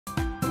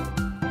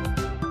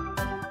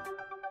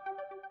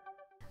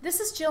This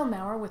is Jill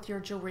Maurer with your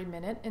Jewelry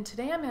Minute, and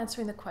today I'm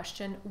answering the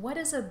question, what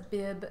is a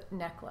bib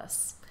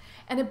necklace?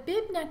 And a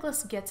bib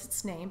necklace gets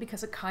its name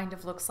because it kind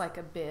of looks like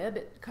a bib.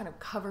 It kind of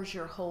covers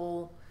your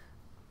whole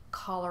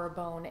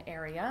collarbone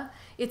area.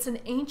 It's an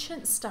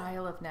ancient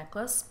style of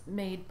necklace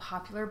made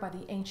popular by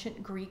the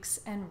ancient Greeks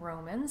and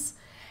Romans.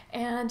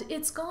 And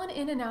it's gone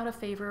in and out of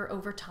favor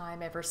over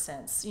time ever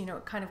since. You know,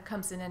 it kind of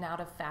comes in and out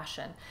of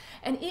fashion.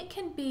 And it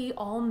can be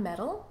all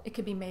metal. It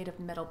could be made of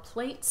metal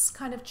plates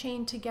kind of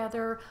chained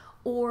together,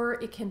 or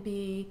it can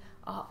be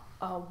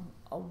a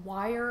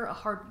wire, a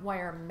hard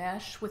wire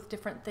mesh with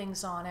different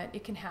things on it.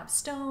 It can have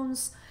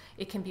stones.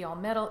 It can be all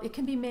metal. It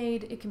can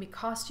be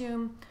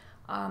costume.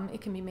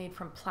 It can be made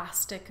from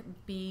plastic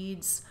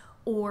beads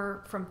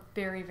or from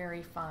very,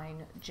 very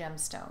fine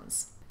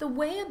gemstones. The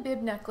way a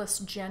bib necklace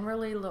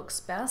generally looks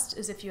best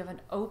is if you have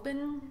an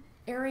open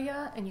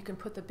area and you can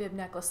put the bib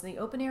necklace in the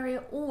open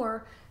area,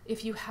 or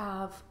if you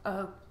have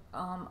a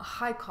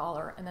high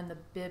collar and then the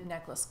bib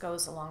necklace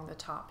goes along the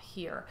top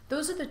here.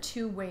 Those are the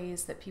two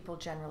ways that people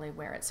generally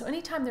wear it. So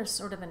anytime there's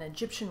sort of an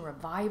Egyptian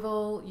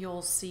revival,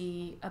 you'll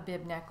see a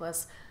bib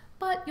necklace,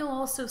 but you'll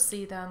also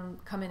see them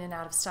come in and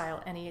out of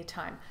style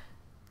anytime,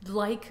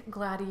 like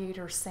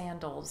gladiator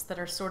sandals that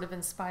are sort of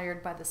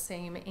inspired by the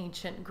same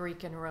ancient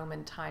Greek and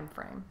Roman time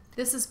frame.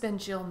 This has been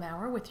Jill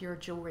Maurer with your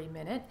Jewelry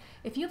Minute.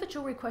 If you have a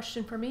jewelry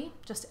question for me,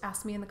 just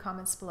ask me in the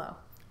comments below.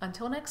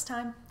 Until next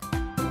time.